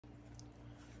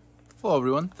Hello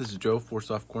everyone, this is Joe, Four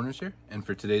Soft Corners here, and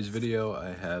for today's video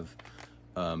I have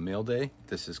mail day.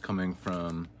 This is coming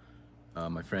from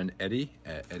my friend Eddy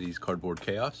at Eddy's Cardboard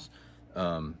Chaos.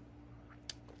 It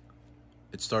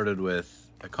started with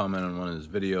a comment on one of his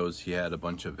videos. He had a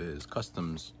bunch of his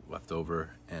customs left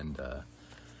over, and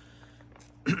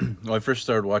when I first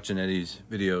started watching Eddy's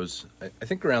videos, I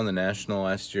think around the National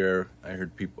last year, I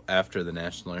heard people after the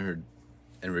National, I heard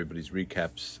everybody's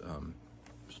recaps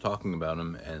was talking about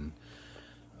him, and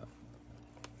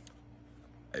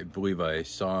I believe I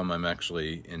saw him. I'm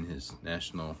actually in his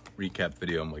National recap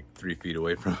video. I'm like 3 feet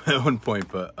away from him at one point,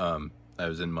 but I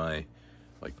was in my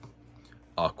like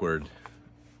awkward,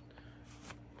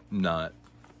 not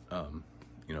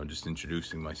you know, just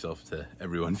introducing myself to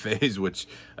everyone phase, which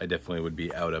I definitely would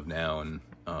be out of now, and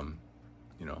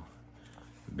you know,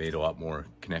 made a lot more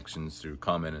connections through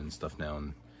comment and stuff now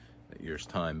in a year's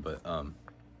time. But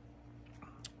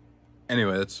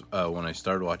anyway, that's when I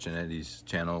started watching Eddy's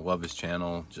channel. Love his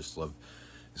channel, just love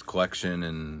his collection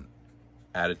and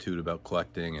attitude about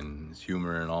collecting and his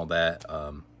humor and all that.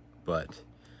 But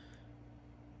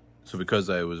so because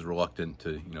I was reluctant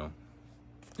to, you know,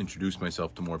 introduce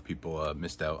myself to more people,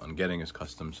 missed out on getting his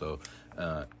custom. So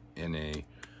in a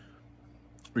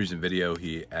recent video,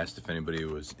 he asked if anybody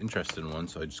was interested in one,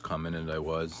 so I just commented I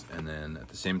was, and then at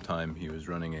the same time he was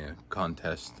running a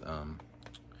contest. I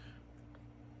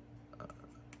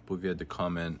believe you had to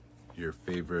comment your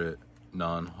favorite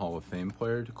non-Hall of Fame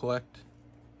player to collect.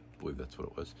 I believe that's what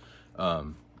it was.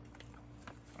 And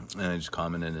I just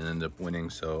commented and ended up winning.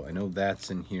 So I know that's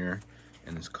in here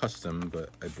and it's custom,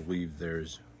 but I believe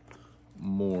there's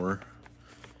more.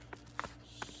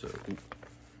 So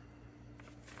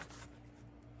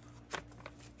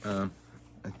I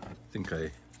think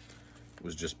it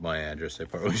was just my address I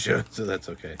probably showed, so that's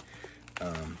okay.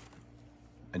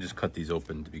 I just cut these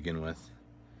open to begin with.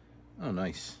 Oh,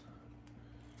 nice.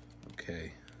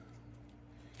 Okay.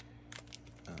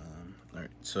 All right,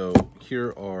 so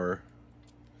here are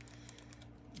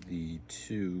the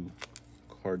two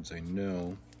cards I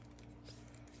know.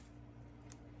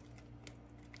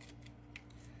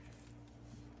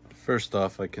 First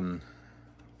off, I can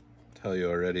tell you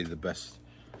already the best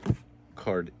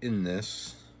card in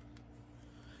this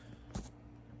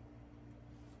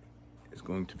is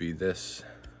going to be this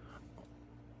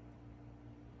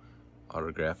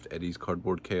autographed Eddy's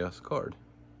Cardboard Chaos card.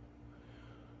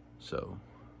 So,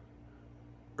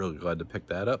 really glad to pick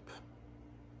that up.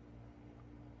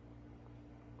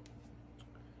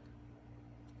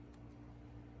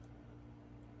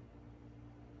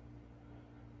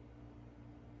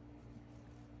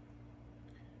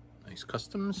 Nice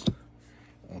customs.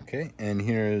 Okay, and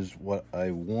here is what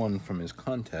I won from his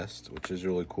contest, which is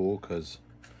really cool because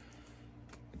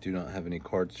I do not have any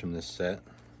cards from this set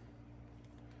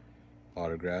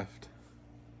autographed.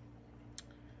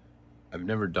 I've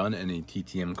never done any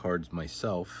TTM cards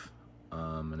myself,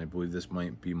 and I believe this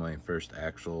might be my first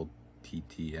actual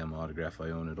TTM autograph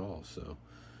I own at all. So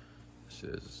this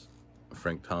is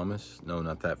Frank Thomas. No,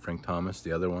 not that Frank Thomas,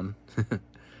 the other one.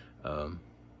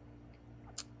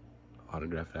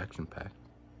 Autographed action pack.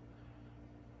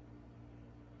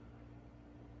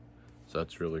 So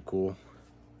that's really cool.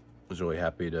 I was really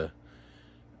happy to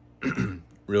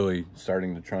really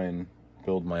starting to try and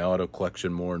build my auto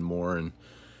collection more and more, and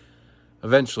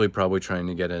eventually probably trying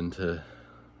to get into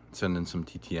sending some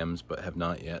TTMs, but have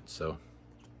not yet. So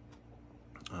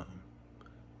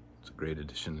it's a great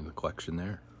addition to the collection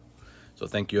there. So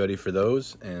thank you, Eddy, for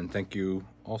those, and thank you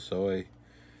also.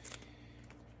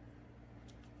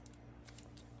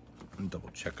 I'm double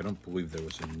check. I don't believe there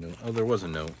was a note. Oh, there was a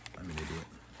note. I'm an idiot.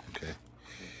 Okay.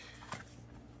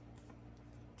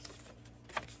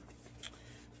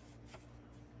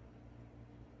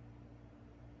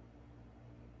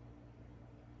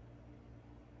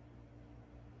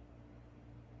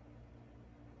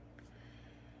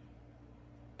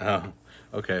 Oh,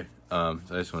 okay. So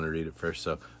I just want to read it first.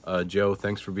 So, Joe,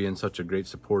 thanks for being such a great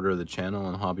supporter of the channel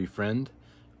and hobby friend.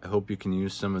 I hope you can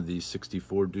use some of these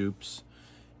 64 dupes.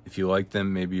 If you like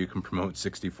them, maybe you can promote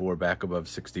 64 back above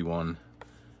 61.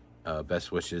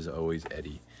 Best wishes, always,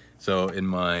 Eddy. So in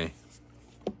my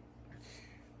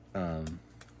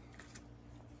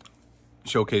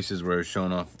showcases where I was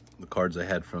showing off the cards I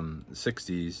had from the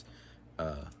 60s,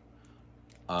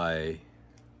 I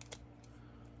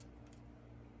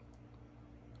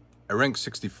ranked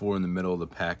 64 in the middle of the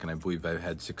pack, and I believe I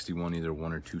had 61 either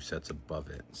one or two sets above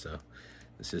it. So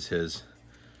this is his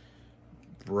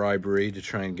bribery to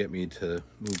try and get me to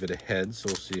move it ahead. So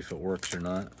we'll see if it works or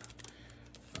not.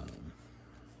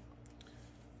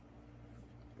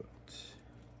 But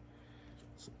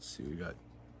let's see, we got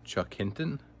Chuck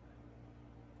Hinton.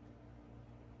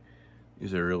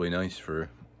 These are really nice for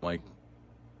my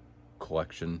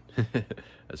collection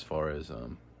as far as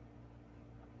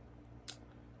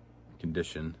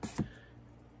condition.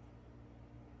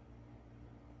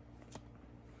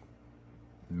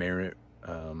 Merit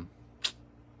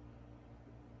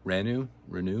Renew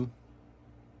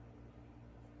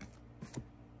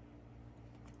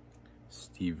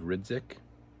Steve Ridzik.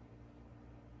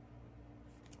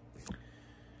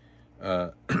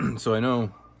 So I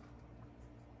know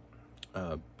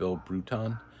Bill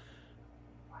Bruton.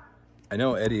 I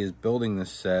know Eddie is building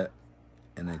this set,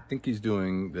 and I think he's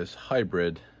doing this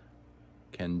hybrid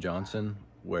Ken Johnson,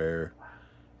 where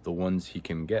the ones he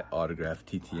can get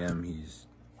autographed TTM he's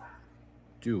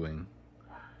doing.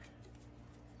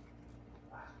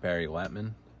 Barry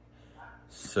Latman.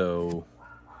 So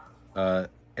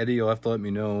Eddie, you'll have to let me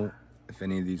know if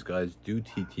any of these guys do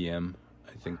TTM.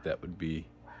 I think that would be,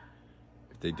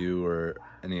 if they do, or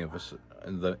any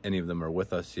of them are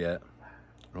with us yet.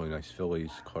 Really nice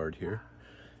Phillies card here.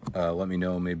 Let me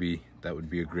know. Maybe that would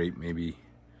be a great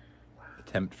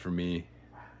attempt for me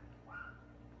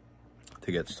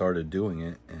to get started doing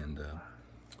it, and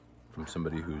from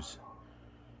somebody who's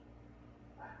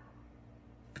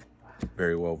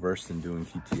very well versed in doing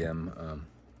TTM.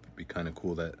 It'd be kind of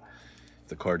cool that if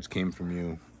the cards came from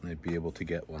you, I'd be able to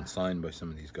get one signed by some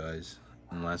of these guys.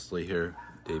 And lastly here,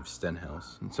 Dave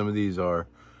Stenhouse. And some of these are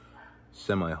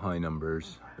semi-high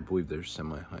numbers. I believe they're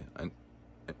semi-high.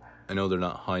 I know they're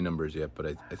not high numbers yet, but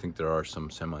I think there are some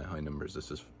semi-high numbers.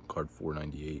 This is card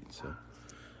 498, so.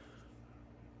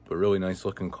 But really nice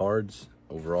looking cards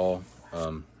overall.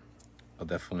 I'll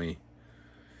definitely,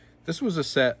 this was a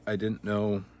set I didn't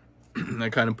know. I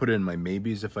kind of put it in my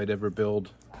maybes if I'd ever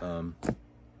build,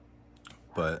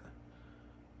 but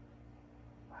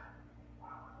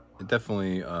it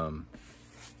definitely,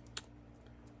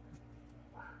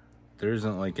 there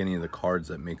isn't like any of the cards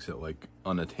that makes it like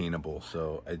unattainable.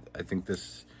 So I think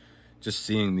this, just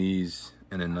seeing these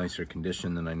in a nicer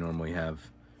condition than I normally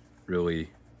have,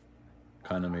 really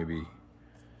kind of maybe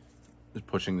is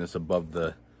pushing this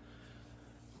above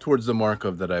towards the mark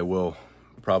of that I will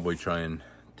probably try and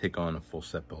take on a full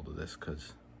set build of this,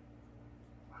 because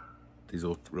these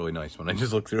look really nice when I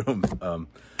just look through them.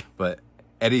 But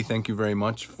Eddie, thank you very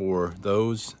much for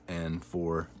those and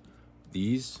for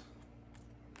these.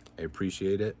 I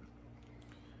appreciate it.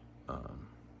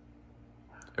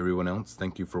 Everyone else,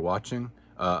 thank you for watching.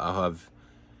 I'll have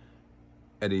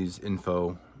Eddie's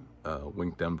info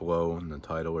linked down below in the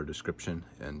title or description.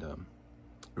 And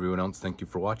everyone else, thank you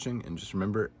for watching. And just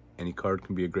remember, any card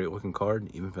can be a great looking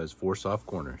card, even if it has 4 soft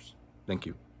corners. Thank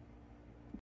you.